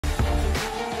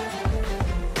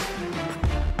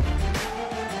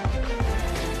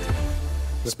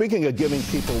Speaking of giving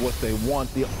people what they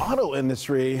want, the auto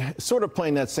industry is sort of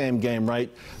playing that same game,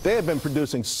 right? They have been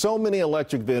producing so many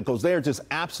electric vehicles. They are just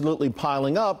absolutely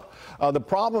piling up. The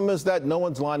problem is that no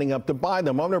one's lining up to buy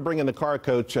them. I'm going to bring in the car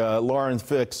coach, Lauren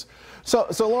Fix. So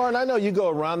Lauren, I know you go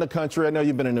around the country. I know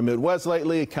you've been in the Midwest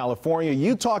lately, California.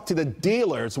 You talk to the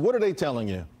dealers. What are they telling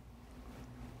you?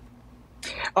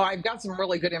 Oh, I've got some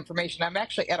really good information. I'm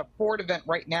actually at a Ford event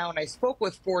right now, and I spoke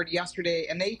with Ford yesterday,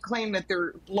 and they claim that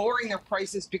they're lowering their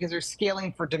prices because they're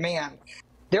scaling for demand.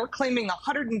 They're claiming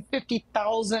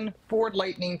 150,000 Ford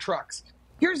Lightning trucks.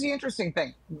 Here's the interesting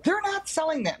thing. They're not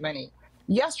selling that many.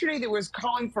 Yesterday, they was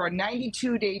calling for a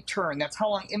 92-day turn. That's how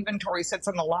long inventory sits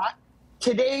on the lot.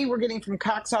 Today, we're getting from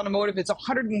Cox Automotive, it's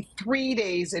 103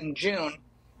 days in June,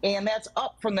 and that's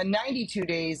up from the 92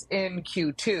 days in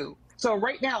Q2. So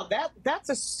right now, that's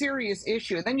a serious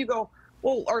issue. And then you go,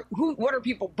 well, what are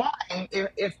people buying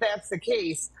if that's the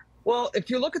case? Well, if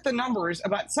you look at the numbers,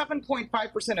 about 7.5%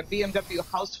 of BMW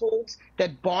households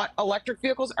that bought electric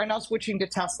vehicles are now switching to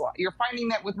Tesla. You're finding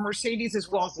that with Mercedes as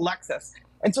well as Lexus.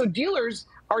 And so dealers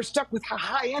are stuck with a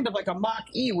high end of like a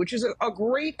Mach-E, which is a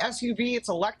great SUV. It's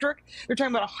electric. They're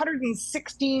talking about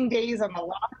 116 days on the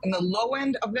lot, and the low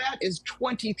end of that is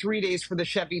 23 days for the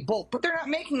Chevy Bolt. But they're not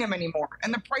making them anymore,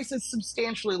 and the price is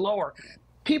substantially lower.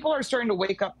 People are starting to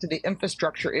wake up to the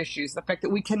infrastructure issues, the fact that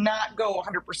we cannot go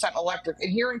 100% electric.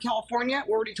 And here in California,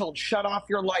 we're already told, shut off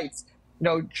your lights.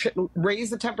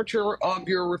 Raise the temperature of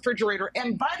your refrigerator.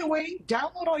 And by the way,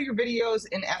 download all your videos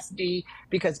in SD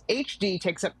because HD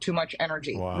takes up too much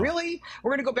energy. Wow. Really?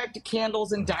 We're going to go back to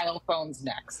candles and dial phones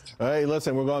next. Hey,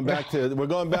 listen, we're going back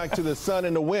to the sun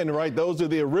and the wind, right? Those are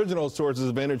the original sources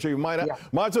of energy. We might as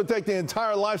well take the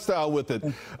entire lifestyle with it.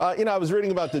 I was reading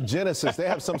about the Genesis. They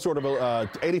have some sort of a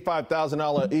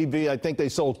 $85,000 EV. I think they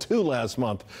sold 2 last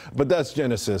month, but that's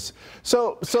Genesis.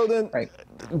 So then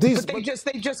these. But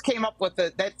they just came up with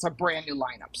that's a brand new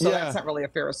lineup, so that's not really a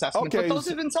fair assessment. Okay. But those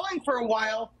have been selling for a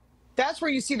while. That's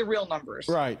where you see the real numbers.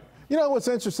 Right. You know, what's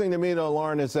interesting to me, though,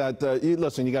 Lauren, is that,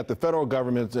 you got the federal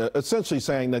government essentially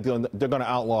saying that they're going to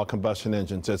outlaw combustion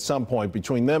engines at some point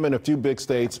between them and a few big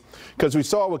states, because we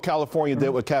saw what California did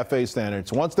with CAFE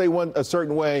standards. Once they went a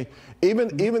certain way, even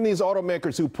these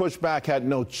automakers who pushed back had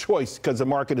no choice because the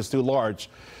market is too large.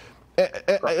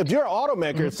 If you're an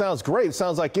automaker, it sounds great. It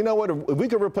sounds like, you know what, if we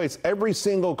could replace every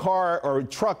single car or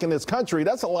truck in this country,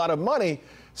 that's a lot of money.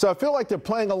 So I feel like they're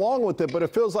playing along with it, but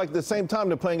it feels like at the same time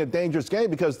they're playing a dangerous game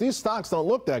because these stocks don't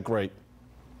look that great.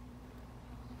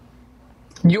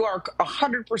 You are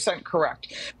 100%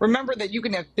 correct. Remember that you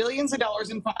can have billions of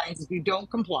dollars in fines if you don't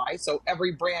comply. So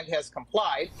every brand has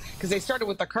complied because they started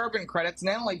with the carbon credits and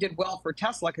they only did well for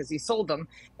Tesla because he sold them.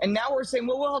 And now we're saying,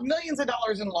 well, we'll have millions of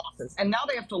dollars in losses. And now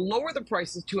they have to lower the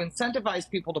prices to incentivize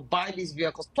people to buy these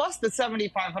vehicles, plus the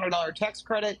 $7,500 tax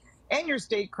credit and your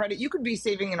state credit. You could be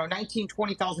saving, $19,000,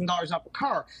 $20,000 off a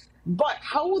car. But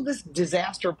how will this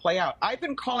disaster play out? I've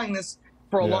been calling this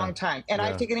for a long time. And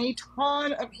I've taken a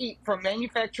ton of heat from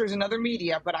manufacturers and other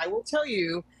media, but I will tell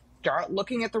you, start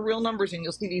looking at the real numbers and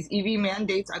you'll see these EV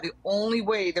mandates are the only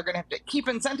way they're going to have to keep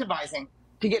incentivizing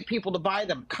to get people to buy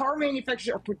them. Car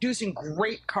manufacturers are producing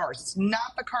great cars. It's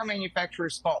not the car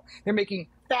manufacturer's fault. They're making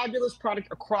fabulous product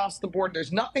across the board.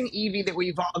 There's nothing EV that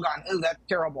we've all gone, oh, that's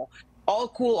terrible. All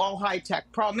cool, all high tech.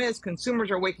 Problem is,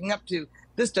 consumers are waking up to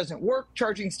this doesn't work.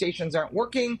 Charging stations aren't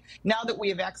working. Now that we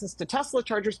have access to Tesla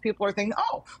chargers, people are thinking,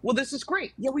 oh, well, this is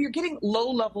great. Yeah, well, you're getting low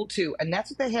level too. And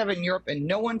that's what they have in Europe. And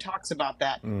no one talks about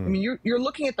that. I mean, you're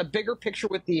looking at the bigger picture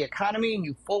with the economy and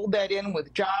you fold that in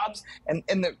with jobs and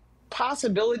the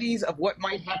possibilities of what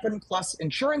might happen, plus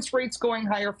insurance rates going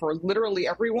higher for literally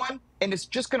everyone. And it's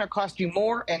just going to cost you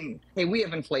more. And hey, we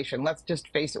have inflation. Let's just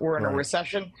face it. We're in a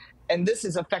recession. And this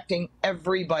is affecting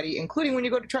everybody, including when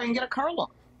you go to try and get a car loan.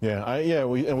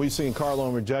 We've seen car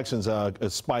loan rejections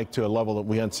spike to a level that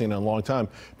we hadn't seen in a long time.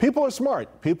 People are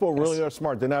smart. People really are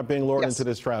smart. They're not being lured into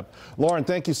this trap. Lauren,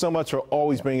 thank you so much for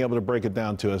always being able to break it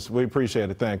down to us. We appreciate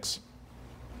it. Thanks.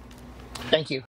 Thank you.